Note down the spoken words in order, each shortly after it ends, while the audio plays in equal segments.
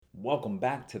Welcome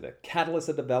back to the Catalyst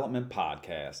of Development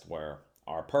podcast, where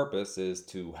our purpose is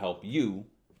to help you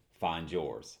find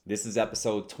yours. This is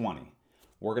episode 20.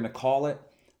 We're going to call it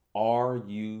Are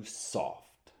You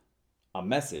Soft? A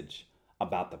message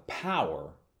about the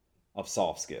power of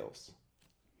soft skills.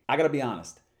 I got to be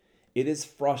honest, it has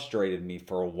frustrated me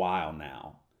for a while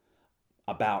now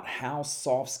about how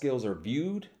soft skills are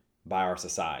viewed by our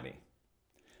society.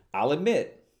 I'll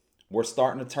admit, we're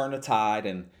starting to turn the tide,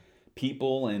 and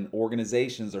people and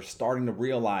organizations are starting to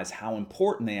realize how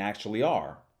important they actually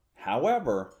are.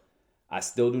 However, I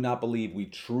still do not believe we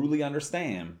truly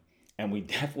understand, and we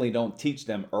definitely don't teach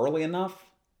them early enough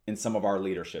in some of our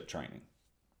leadership training.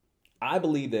 I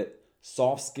believe that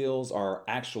soft skills are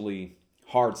actually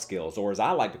hard skills, or as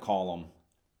I like to call them,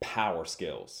 power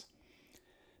skills.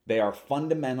 They are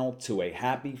fundamental to a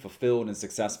happy, fulfilled, and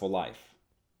successful life.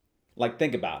 Like,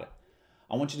 think about it.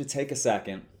 I want you to take a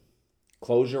second,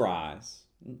 close your eyes,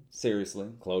 seriously,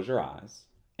 close your eyes,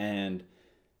 and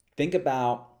think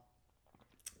about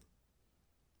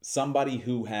somebody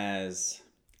who has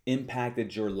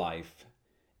impacted your life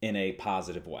in a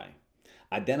positive way.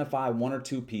 Identify one or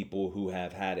two people who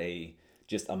have had a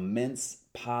just immense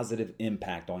positive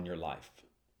impact on your life.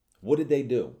 What did they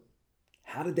do?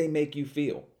 How did they make you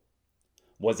feel?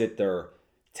 Was it their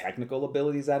technical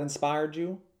abilities that inspired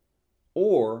you?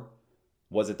 Or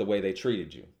was it the way they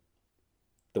treated you?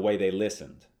 The way they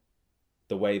listened?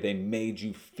 The way they made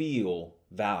you feel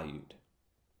valued?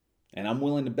 And I'm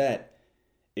willing to bet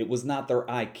it was not their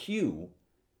IQ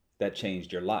that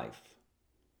changed your life.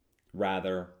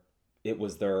 Rather, it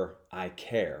was their I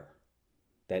care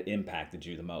that impacted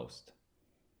you the most.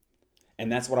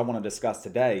 And that's what I want to discuss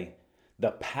today,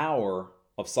 the power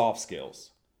of soft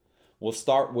skills. We'll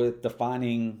start with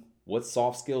defining what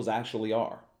soft skills actually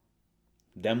are.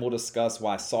 Then we'll discuss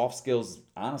why soft skills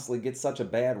honestly get such a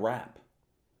bad rap.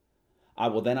 I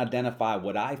will then identify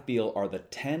what I feel are the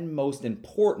 10 most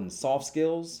important soft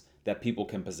skills that people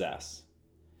can possess.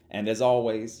 And as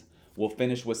always, we'll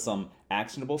finish with some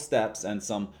actionable steps and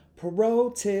some pro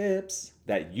tips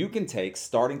that you can take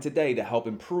starting today to help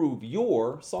improve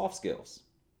your soft skills.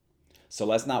 So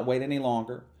let's not wait any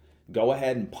longer. Go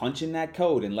ahead and punch in that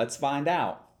code and let's find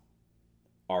out,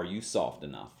 are you soft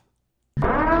enough?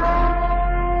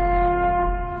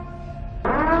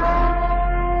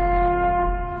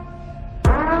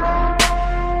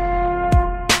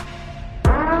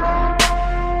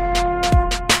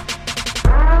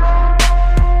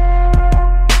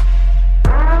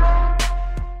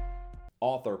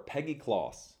 Author Peggy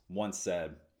Kloss once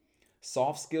said,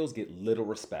 "Soft skills get little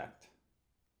respect,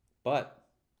 but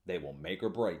they will make or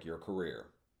break your career."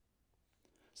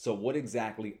 So what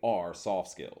exactly are soft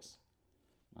skills?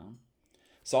 Well,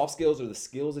 soft skills are the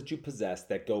skills that you possess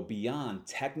that go beyond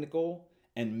technical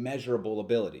and measurable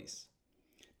abilities.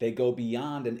 They go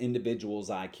beyond an individual's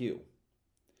IQ.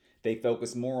 They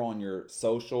focus more on your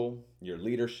social, your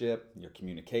leadership, your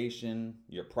communication,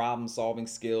 your problem-solving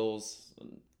skills,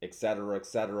 etc.,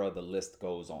 etc. The list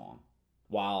goes on.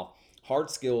 While hard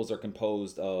skills are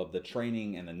composed of the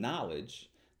training and the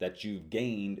knowledge that you've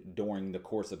gained during the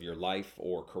course of your life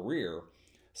or career,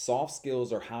 soft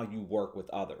skills are how you work with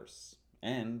others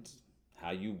and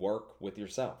how you work with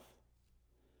yourself.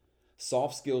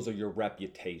 Soft skills are your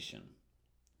reputation.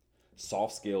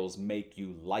 Soft skills make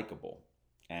you likable,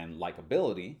 and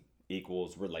likability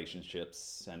equals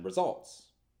relationships and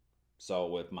results.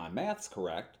 So if my math's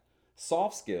correct,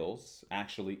 soft skills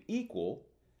actually equal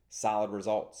solid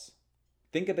results.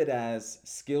 Think of it as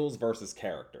skills versus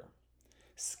character.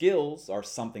 Skills are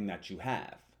something that you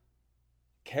have.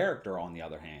 Character, on the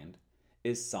other hand,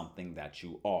 is something that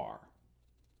you are.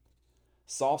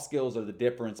 Soft skills are the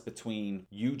difference between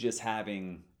you just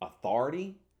having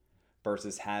authority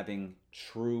versus having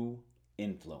true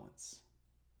influence.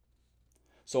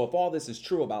 So if all this is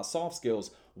true about soft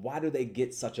skills, why do they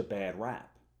get such a bad rap?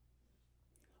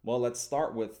 Well, let's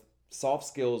start with soft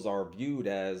skills are viewed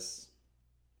as,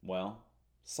 well,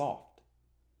 soft.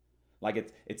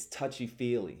 Like it's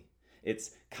touchy-feely.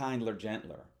 It's kinder,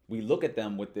 gentler. We look at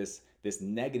them with this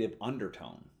negative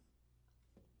undertone.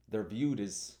 They're viewed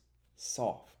as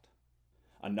soft.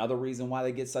 Another reason why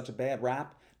they get such a bad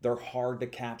rap, they're hard to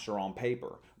capture on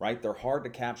paper, right? They're hard to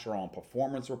capture on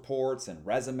performance reports and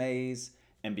resumes.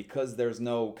 And because there's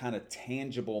no kind of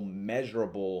tangible,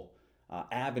 measurable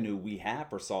avenue we have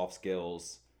for soft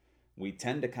skills, we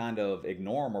tend to kind of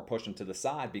ignore them or push them to the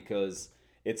side because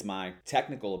it's my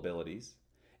technical abilities,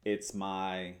 it's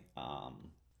my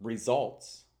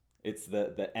results, it's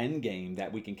the end game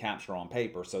that we can capture on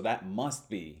paper. So that must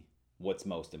be what's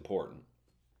most important.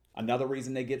 Another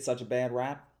reason they get such a bad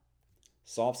rap,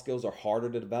 Soft skills are harder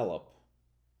to develop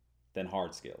than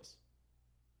hard skills.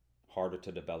 Harder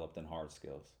to develop than hard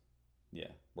skills. Yeah,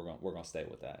 we're gonna stay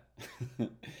with that.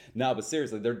 No, but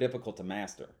seriously, they're difficult to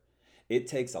master. It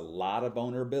takes a lot of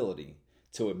vulnerability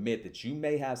to admit that you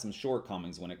may have some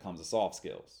shortcomings when it comes to soft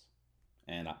skills.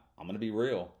 And I'm gonna be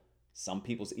real. Some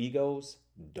people's egos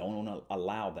don't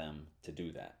allow them to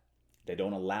do that. They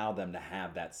don't allow them to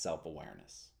have that self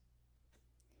awareness.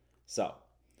 So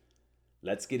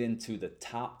let's get into the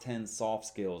top 10 soft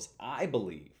skills I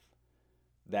believe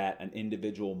that an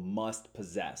individual must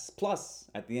possess. Plus,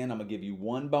 at the end, I'm going to give you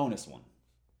one bonus one.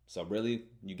 So, really,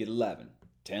 you get 11.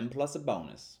 10 plus a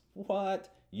bonus.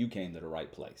 What? You came to the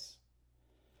right place.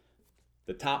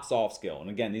 The top soft skill, and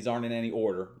again, these aren't in any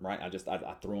order, right?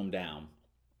 I threw them down.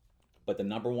 But the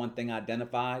number one thing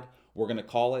identified, we're going to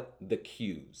call it the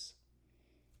Q's.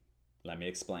 Let me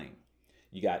explain.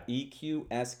 You got EQ,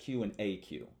 SQ, and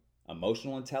AQ.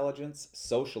 Emotional intelligence,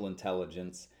 social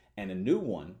intelligence, and a new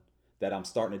one that I'm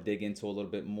starting to dig into a little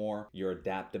bit more, your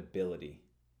adaptability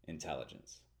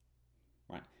intelligence,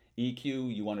 right?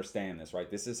 EQ, you understand this, right?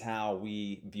 This is how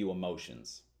we view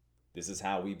emotions. This is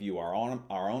how we view our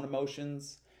own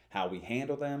emotions, how we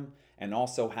handle them, and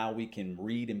also how we can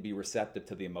read and be receptive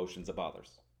to the emotions of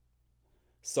others.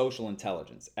 Social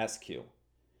intelligence, SQ.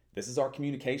 This is our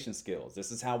communication skills.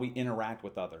 This is how we interact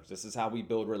with others. This is how we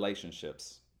build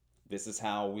relationships. This is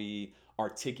how we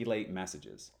articulate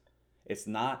messages. It's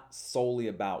not solely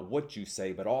about what you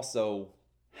say, but also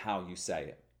how you say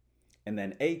it. And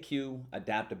then AQ,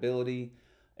 adaptability.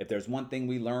 If there's one thing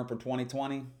we learned from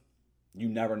 2020, you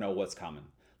never know what's coming.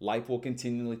 Life will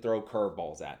continually throw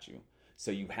curveballs at you.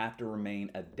 So you have to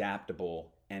remain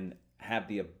adaptable and have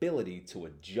the ability to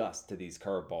adjust to these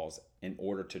curveballs in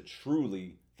order to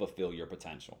truly fulfill your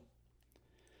potential.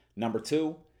 Number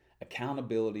 2,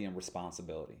 accountability and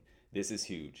responsibility. This is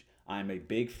huge. I'm a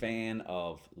big fan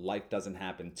of life doesn't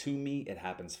happen to me, it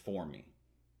happens for me.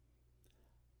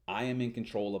 I am in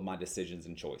control of my decisions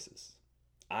and choices.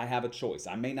 I have a choice.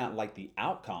 I may not like the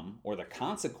outcome or the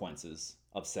consequences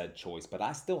of said choice, but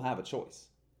I still have a choice.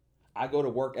 I go to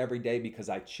work every day because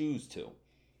I choose to.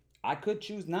 I could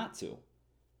choose not to.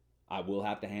 I will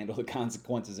have to handle the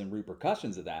consequences and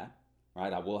repercussions of that,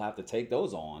 right? I will have to take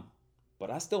those on,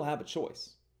 but I still have a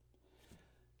choice.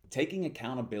 Taking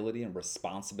accountability and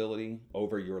responsibility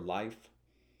over your life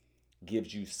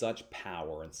gives you such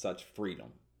power and such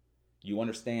freedom. You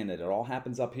understand that it all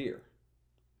happens up here.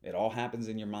 It all happens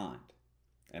in your mind.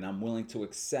 And I'm willing to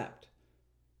accept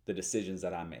the decisions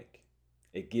that I make.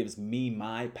 It gives me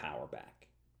my power back.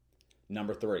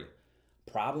 Number 3,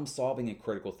 problem solving and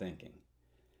critical thinking.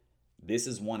 This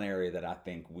is one area that I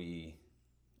think we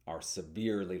are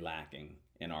severely lacking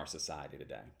in our society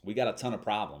today. We got a ton of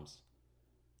problems,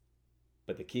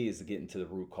 but the key is to get into the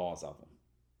root cause of them,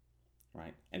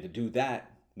 right? And to do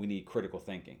that, we need critical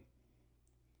thinking.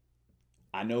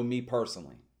 I know me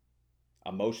personally.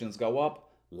 Emotions go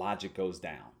up, logic goes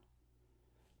down.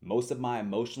 Most of my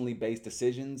emotionally based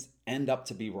decisions end up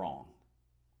to be wrong.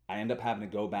 I end up having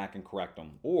to go back and correct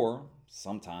them, or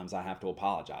sometimes I have to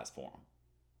apologize for them.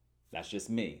 That's just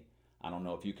me. I don't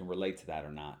know if you can relate to that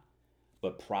or not.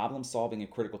 But problem solving and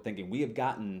critical thinking, we have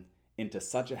gotten into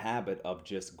such a habit of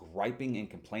just griping and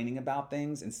complaining about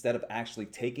things instead of actually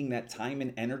taking that time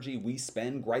and energy we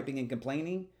spend griping and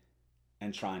complaining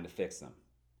and trying to fix them.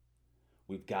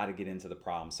 We've got to get into the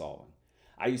problem solving.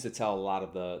 I used to tell a lot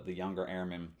of the younger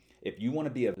airmen, if you want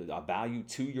to be a value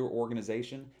to your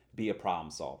organization, be a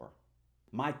problem solver.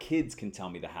 My kids can tell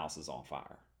me the house is on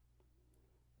fire.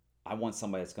 I want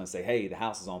somebody that's going to say, hey, the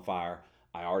house is on fire.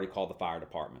 I already called the fire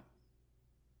department.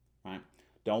 Right?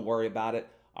 Don't worry about it.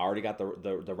 I already got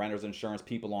the renter's insurance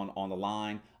people on the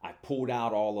line. I pulled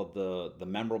out all of the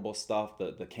memorable stuff,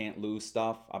 the can't lose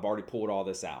stuff. I've already pulled all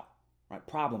this out. Right?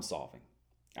 Problem solving.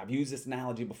 I've used this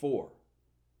analogy before.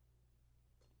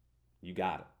 You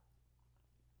got it.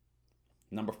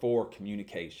 Number 4,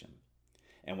 communication.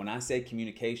 And when I say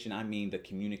communication, I mean the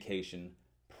communication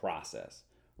process.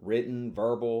 Written,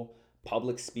 verbal,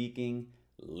 public speaking,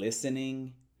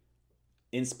 listening,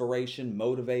 inspiration,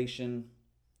 motivation,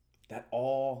 that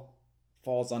all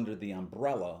falls under the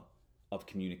umbrella of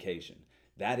communication.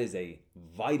 That is a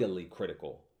vitally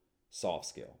critical soft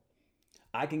skill.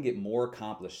 I can get more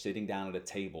accomplished sitting down at a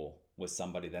table with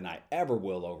somebody than I ever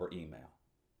will over email.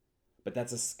 But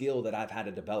that's a skill that I've had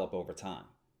to develop over time.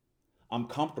 I'm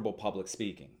comfortable public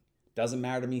speaking. Doesn't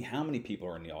matter to me how many people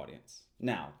are in the audience.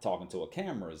 Now, talking to a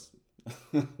camera is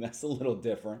that's a little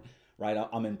different, right?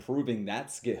 I'm improving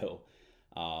that skill.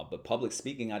 But public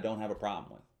speaking, I don't have a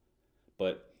problem with.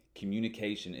 But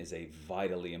communication is a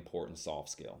vitally important soft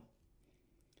skill.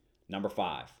 Number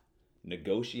 5,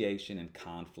 negotiation and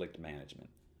conflict management.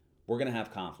 We're going to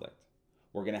have conflict.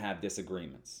 We're going to have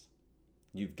disagreements.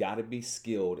 You've got to be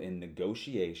skilled in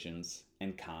negotiations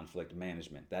and conflict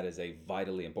management. That is a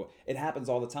vitally important. It happens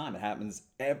all the time. It happens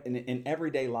in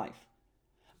everyday life.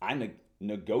 I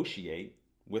negotiate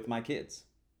with my kids,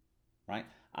 right?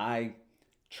 I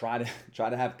try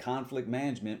to have conflict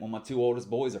management when my two oldest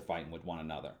boys are fighting with one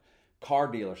another. Car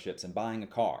dealerships and buying a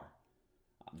car.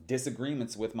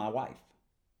 Disagreements with my wife.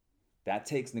 That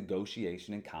takes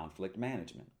negotiation and conflict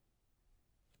management.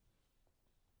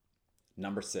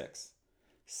 Number 6,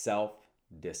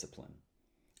 self-discipline.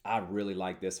 I really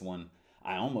like this one.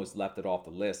 I almost left it off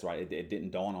the list, right? It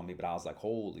didn't dawn on me, but I was like,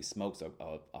 holy smokes,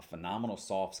 a phenomenal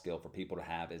soft skill for people to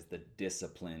have is the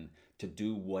discipline to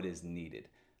do what is needed.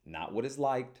 Not what is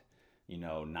liked,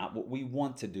 not what we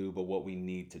want to do, but what we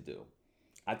need to do.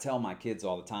 I tell my kids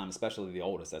all the time, especially the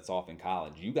oldest that's off in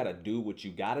college, you got to do what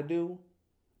you got to do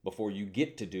before you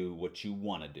get to do what you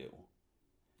want to do.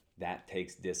 That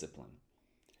takes discipline.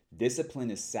 Discipline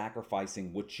is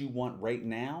sacrificing what you want right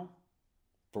now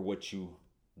for what you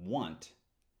want,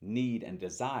 need, and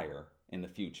desire in the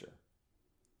future.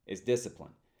 It's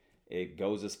discipline. It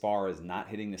goes as far as not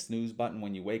hitting the snooze button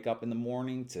when you wake up in the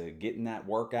morning to getting that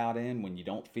workout in when you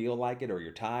don't feel like it or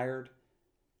you're tired.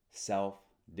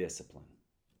 Self-discipline.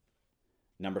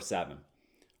 Number 7,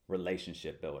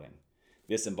 relationship building.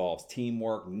 This involves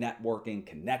teamwork, networking,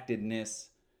 connectedness.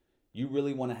 You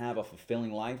really want to have a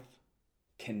fulfilling life?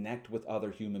 Connect with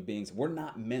other human beings. We're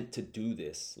not meant to do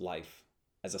this life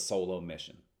as a solo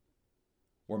mission.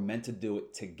 We're meant to do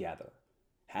it together.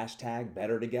 Hashtag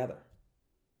better together,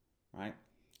 right?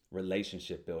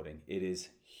 Relationship building. It is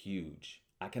huge.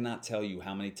 I cannot tell you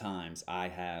how many times I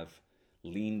have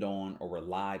leaned on or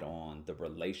relied on the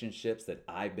relationships that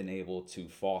I've been able to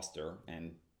foster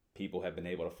and people have been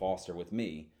able to foster with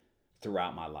me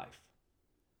throughout my life.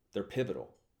 They're pivotal.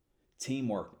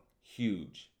 Teamwork,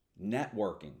 huge.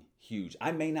 Networking, huge.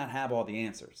 I may not have all the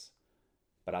answers,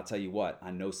 but I'll tell you what,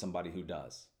 I know somebody who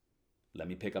does. Let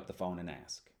me pick up the phone and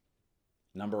ask.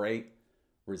 Number 8,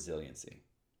 resiliency.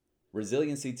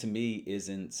 Resiliency to me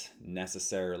isn't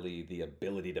necessarily the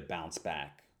ability to bounce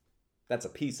back. That's a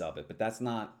piece of it, but that's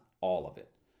not all of it.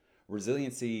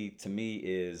 Resiliency to me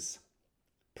is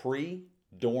pre,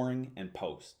 during, and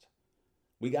post.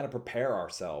 We got to prepare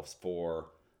ourselves for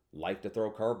life to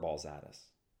throw curveballs at us.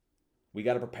 We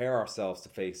got to prepare ourselves to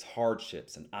face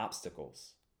hardships and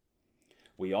obstacles.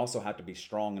 We also have to be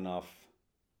strong enough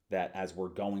that as we're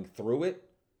going through it,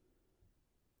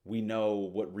 we know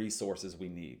what resources we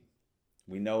need.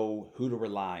 We know who to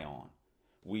rely on.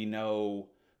 We know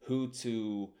who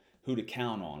to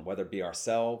count on, whether it be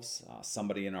ourselves,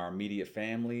 somebody in our immediate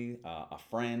family, a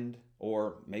friend,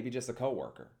 or maybe just a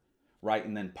coworker, right?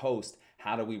 And then post,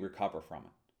 how do we recover from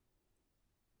it?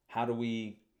 How do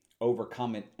we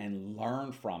overcome it and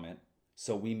learn from it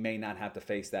so we may not have to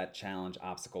face that challenge,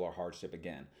 obstacle, or hardship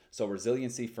again? So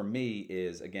resiliency for me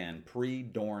is, again, pre,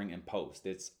 during, and post.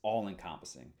 It's all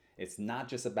encompassing. It's not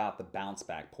just about the bounce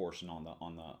back portion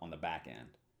on the back end.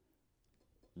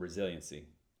 Resiliency,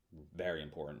 very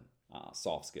important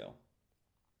soft skill.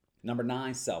 Number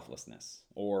 9, selflessness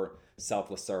or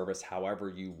selfless service, however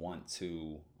you want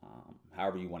to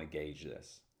gauge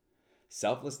this.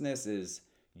 Selflessness is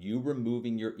you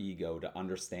removing your ego to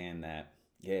understand that,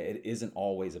 it isn't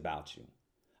always about you.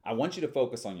 I want you to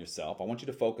focus on yourself. I want you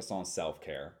to focus on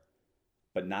self-care,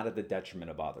 but not at the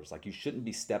detriment of others. Like, you shouldn't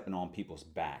be stepping on people's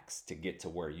backs to get to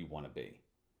where you want to be.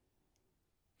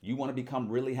 You want to become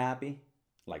really happy,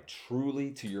 like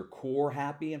truly to your core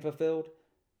happy and fulfilled,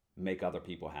 make other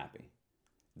people happy.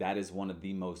 That is one of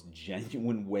the most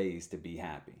genuine ways to be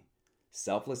happy.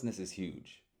 Selflessness is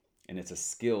huge, and it's a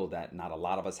skill that not a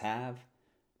lot of us have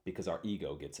because our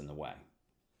ego gets in the way.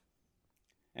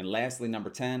 And lastly, number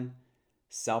 10,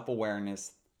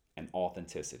 self-awareness and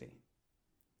authenticity.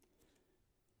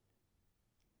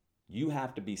 You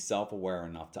have to be self-aware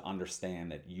enough to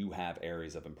understand that you have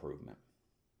areas of improvement.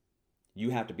 You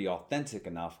have to be authentic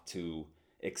enough to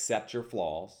accept your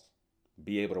flaws,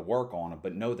 be able to work on them,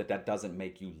 but know that that doesn't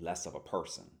make you less of a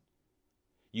person.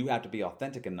 You have to be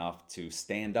authentic enough to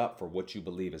stand up for what you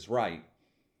believe is right,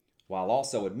 while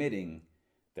also admitting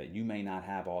that you may not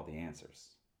have all the answers.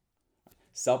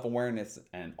 Self-awareness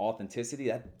and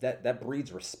authenticity, that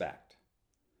breeds respect.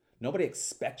 Nobody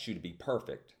expects you to be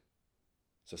perfect,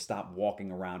 so stop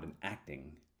walking around and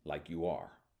acting like you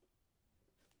are.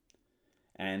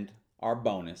 And our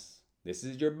bonus, this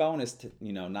is your bonus,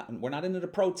 we're not into the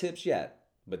pro tips yet,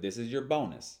 but this is your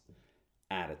bonus.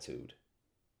 Attitude.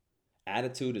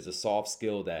 Attitude is a soft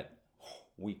skill that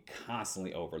we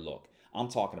constantly overlook. I'm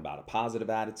talking about a positive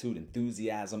attitude,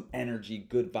 enthusiasm, energy,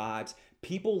 good vibes.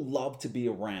 People love to be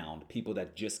around people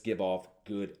that just give off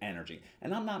good energy.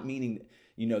 And I'm not meaning,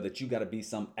 that you got to be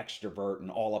some extrovert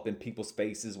and all up in people's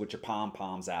faces with your pom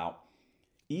poms out.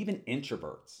 Even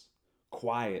introverts,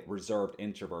 quiet, reserved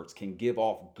introverts, can give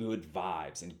off good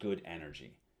vibes and good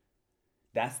energy.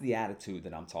 That's the attitude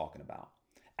that I'm talking about.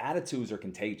 Attitudes are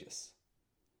contagious,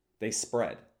 they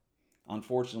spread.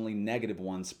 Unfortunately, negative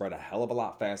ones spread a hell of a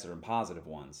lot faster than positive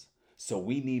ones. So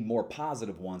we need more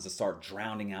positive ones to start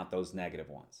drowning out those negative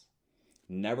ones.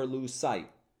 Never lose sight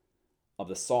of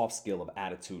the soft skill of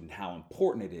attitude and how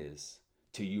important it is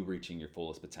to you reaching your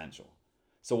fullest potential.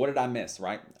 So what did I miss,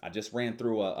 right? I just ran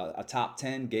through a top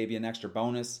 10, gave you an extra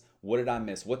bonus. What did I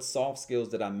miss? What soft skills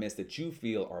did I miss that you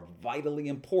feel are vitally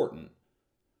important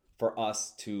for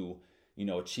us to,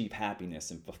 achieve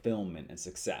happiness and fulfillment and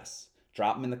success?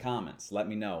 Drop them in the comments. Let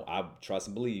me know. I trust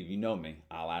and believe you know me.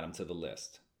 I'll add them to the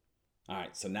list. All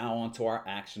right, so now on to our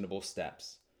actionable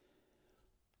steps.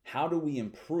 How do we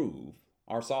improve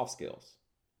our soft skills?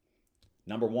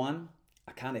 Number one,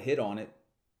 I kind of hit on it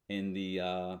in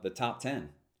the top 10,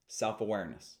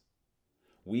 self-awareness.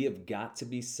 We have got to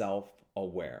be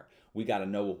self-aware. We got to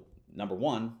know, number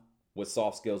one, what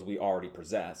soft skills we already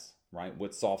possess, right?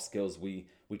 What soft skills we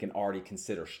can already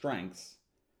consider strengths.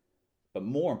 But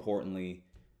more importantly,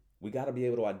 we got to be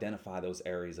able to identify those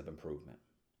areas of improvement,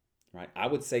 right? I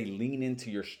would say lean into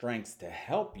your strengths to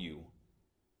help you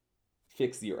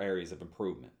fix your areas of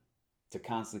improvement, to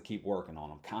constantly keep working on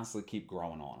them, constantly keep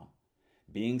growing on them.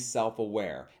 Being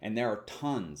self-aware. And there are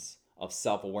tons of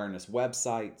self-awareness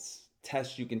websites,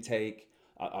 tests you can take,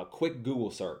 a quick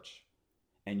Google search,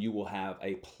 and you will have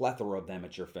a plethora of them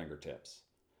at your fingertips.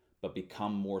 But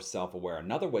become more self-aware.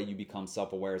 Another way you become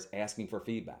self-aware is asking for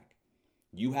feedback.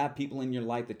 You have people in your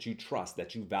life that you trust,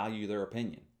 that you value their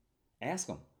opinion. Ask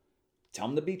them. Tell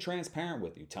them to be transparent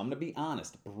with you. Tell them to be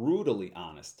honest, brutally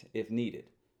honest if needed,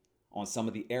 on some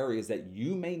of the areas that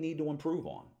you may need to improve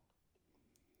on.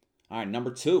 All right,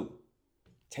 number two,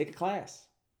 take a class,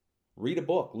 read a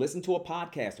book, listen to a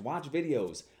podcast, watch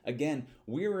videos. Again,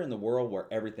 we're in the world where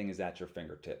everything is at your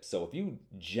fingertips. So if you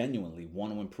genuinely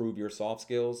want to improve your soft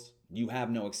skills, you have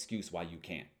no excuse why you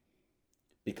can't.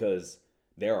 Because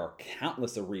there are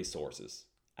countless of resources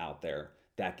out there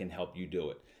that can help you do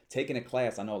it. Taking a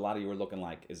class, I know a lot of you are looking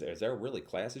like, is there really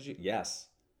classes? Yes.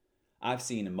 I've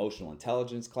seen emotional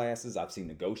intelligence classes. I've seen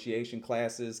negotiation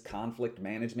classes, conflict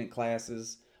management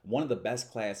classes. One of the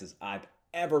best classes I've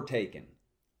ever taken,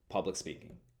 public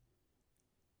speaking.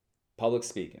 Public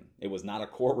speaking. It was not a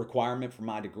core requirement for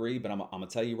my degree, but I'm going to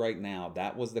tell you right now,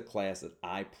 that was the class that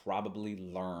I probably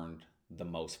learned the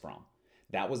most from.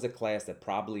 That was the class that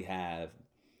probably had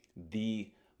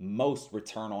the most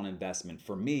return on investment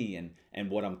for me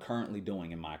and what I'm currently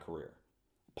doing in my career.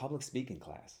 Public speaking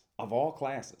class, of all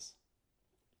classes.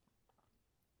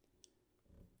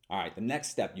 All right, the next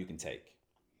step you can take,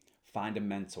 find a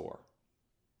mentor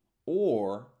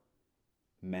or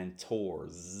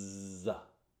mentors.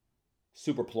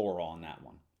 Super plural on that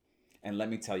one. And let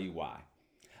me tell you why.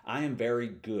 I am very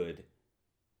good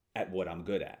at what I'm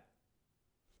good at.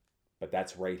 But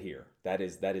that's right here. That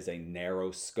is a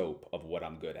narrow scope of what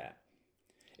I'm good at.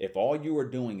 If all you are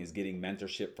doing is getting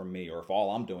mentorship from me, or if all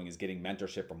I'm doing is getting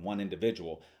mentorship from one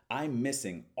individual, I'm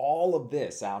missing all of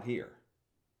this out here.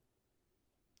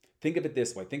 Think of it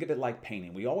this way. Think of it like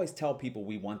painting. We always tell people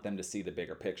we want them to see the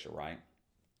bigger picture, right?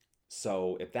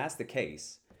 So if that's the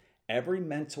case, every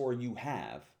mentor you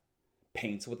have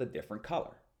paints with a different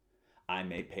color. I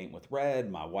may paint with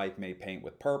red. My wife may paint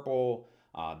with purple.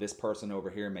 This person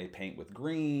over here may paint with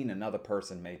green. Another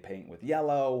person may paint with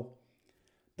yellow.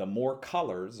 The more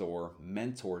colors or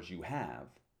mentors you have,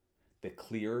 the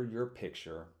clearer your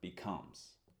picture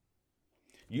becomes.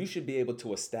 You should be able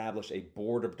to establish a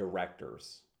board of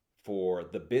directors for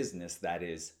the business that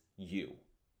is you.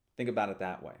 Think about it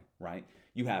that way, right?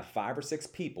 You have 5 or 6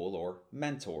 people or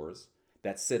mentors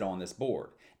that sit on this board,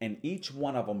 and each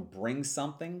one of them brings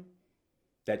something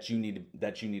that you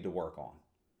need to work on.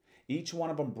 Each one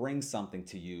of them brings something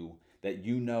to you that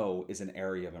you know is an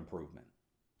area of improvement.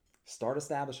 Start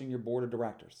establishing your board of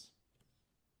directors.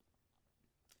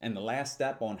 And the last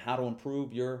step on how to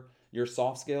improve your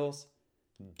soft skills,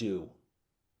 do.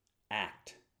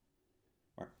 Act.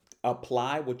 Or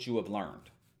apply what you have learned.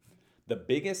 The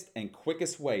biggest and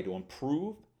quickest way to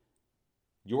improve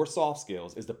your soft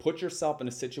skills is to put yourself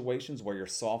into situations where your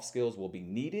soft skills will be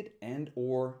needed and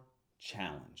or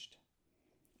challenged.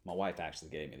 My wife actually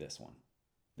gave me this one.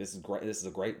 This is great. This is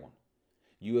a great one.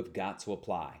 You have got to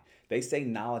apply. They say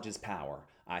knowledge is power.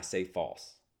 I say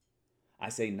false. I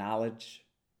say knowledge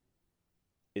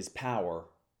is power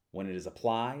when it is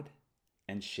applied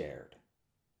and shared.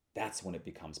 That's when it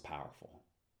becomes powerful,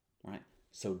 right?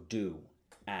 So do,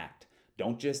 act.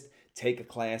 Don't just take a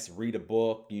class, read a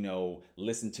book,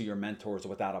 listen to your mentors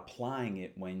without applying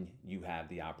it when you have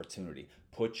the opportunity.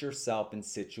 Put yourself in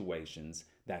situations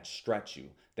that stretch you,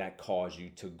 that cause you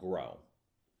to grow.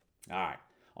 All right,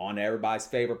 on to everybody's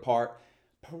favorite part,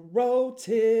 pro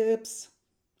tips.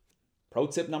 Pro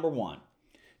tip number 1,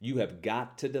 you have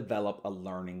got to develop a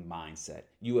learning mindset.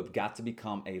 You have got to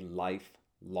become a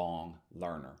lifelong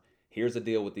learner. Here's the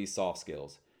deal with these soft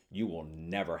skills. You will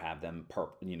never have them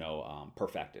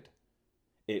perfected.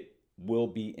 It will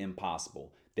be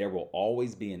impossible. There will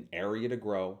always be an area to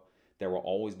grow. There will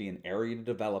always be an area to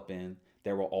develop in.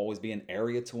 There will always be an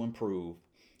area to improve.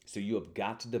 So you have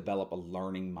got to develop a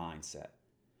learning mindset.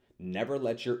 Never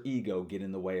let your ego get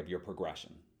in the way of your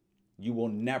progression. You will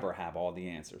never have all the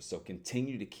answers. So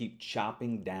continue to keep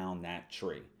chopping down that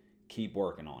tree. Keep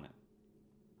working on it.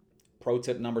 Pro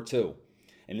tip number 2.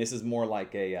 And this is more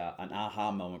like an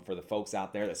aha moment for the folks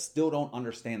out there that still don't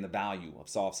understand the value of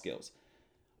soft skills.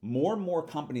 More and more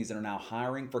companies that are now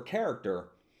hiring for character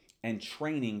and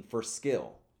training for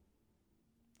skill.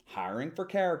 Hiring for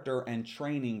character and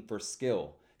training for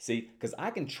skill. See, because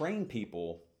I can train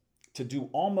people to do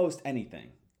almost anything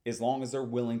as long as they're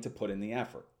willing to put in the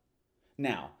effort.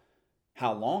 Now,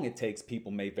 how long it takes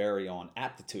people may vary on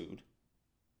aptitude,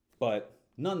 but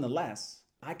nonetheless,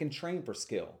 I can train for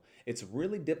skill. It's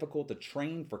really difficult to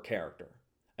train for character.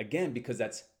 Again, because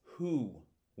that's who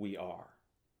we are.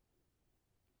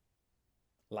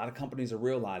 A lot of companies are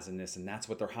realizing this, and that's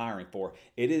what they're hiring for.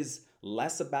 It is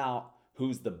less about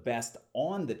who's the best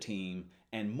on the team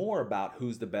and more about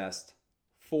who's the best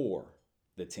for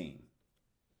the team.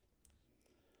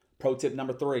 Pro tip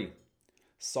number 3,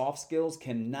 soft skills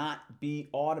cannot be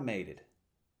automated.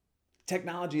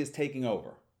 Technology is taking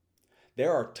over.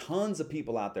 There are tons of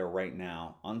people out there right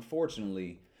now,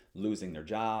 unfortunately, losing their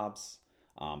jobs,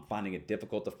 finding it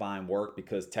difficult to find work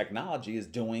because technology is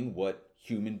doing what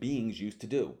human beings used to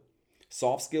do.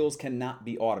 Soft skills cannot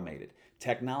be automated.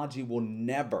 Technology will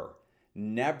never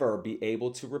be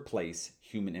able to replace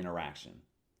human interaction.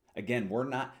 Again,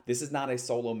 this is not a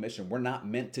solo mission. We're not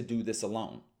meant to do this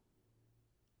alone.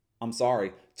 I'm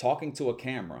sorry, talking to a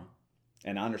camera,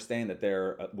 and I understand that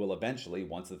there will eventually,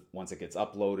 once it gets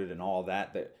uploaded and all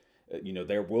that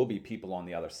there will be people on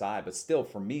the other side. But still,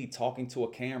 for me, talking to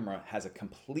a camera has a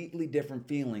completely different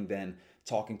feeling than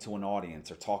talking to an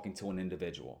audience or talking to an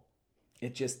individual.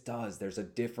 It just does. There's a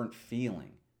different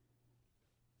feeling.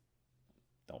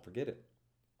 Don't forget it.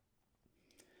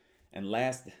 And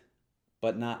last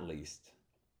but not least,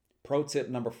 pro tip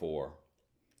number 4,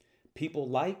 people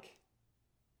like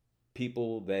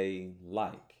people they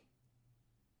like.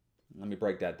 Let me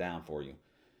break that down for you.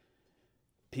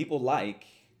 People like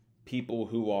people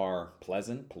who are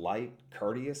pleasant, polite,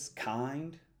 courteous,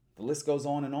 kind. The list goes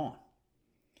on and on.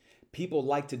 People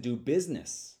like to do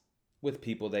business with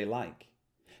people they like.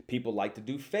 People like to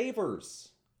do favors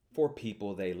for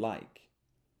people they like.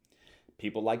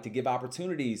 People like to give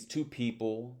opportunities to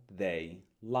people they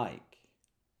like.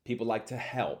 People like to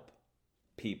help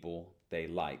people they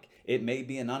like. It may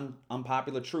be an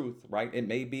unpopular truth, right? It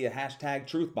may be a hashtag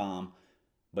truth bomb,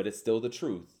 but it's still the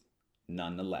truth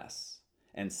nonetheless.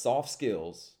 And soft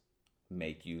skills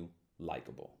make you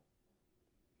likable.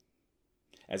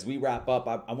 As we wrap up,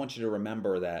 I want you to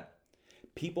remember that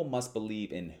people must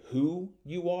believe in who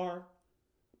you are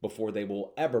before they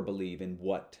will ever believe in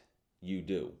what you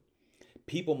do.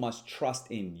 People must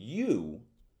trust in you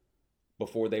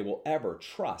before they will ever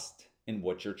trust in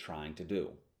what you're trying to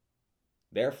do.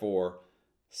 Therefore,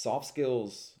 soft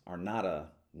skills are not a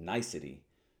nicety,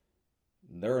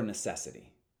 they're a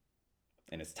necessity.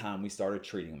 And it's time we started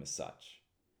treating them as such.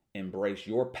 Embrace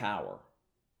your power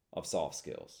of soft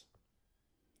skills.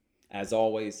 As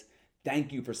always,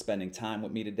 thank you for spending time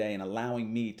with me today and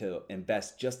allowing me to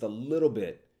invest just a little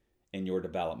bit in your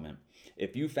development.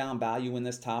 If you found value in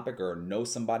this topic or know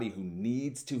somebody who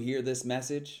needs to hear this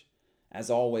message, as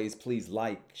always, please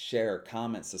like, share,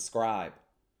 comment, subscribe,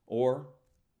 or,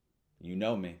 you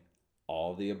know me,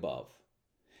 all the above.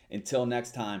 Until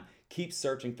next time, keep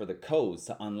searching for the codes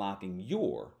to unlocking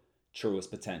your truest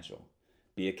potential.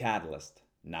 Be a catalyst,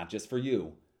 not just for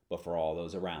you, but for all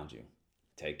those around you.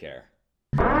 Take care.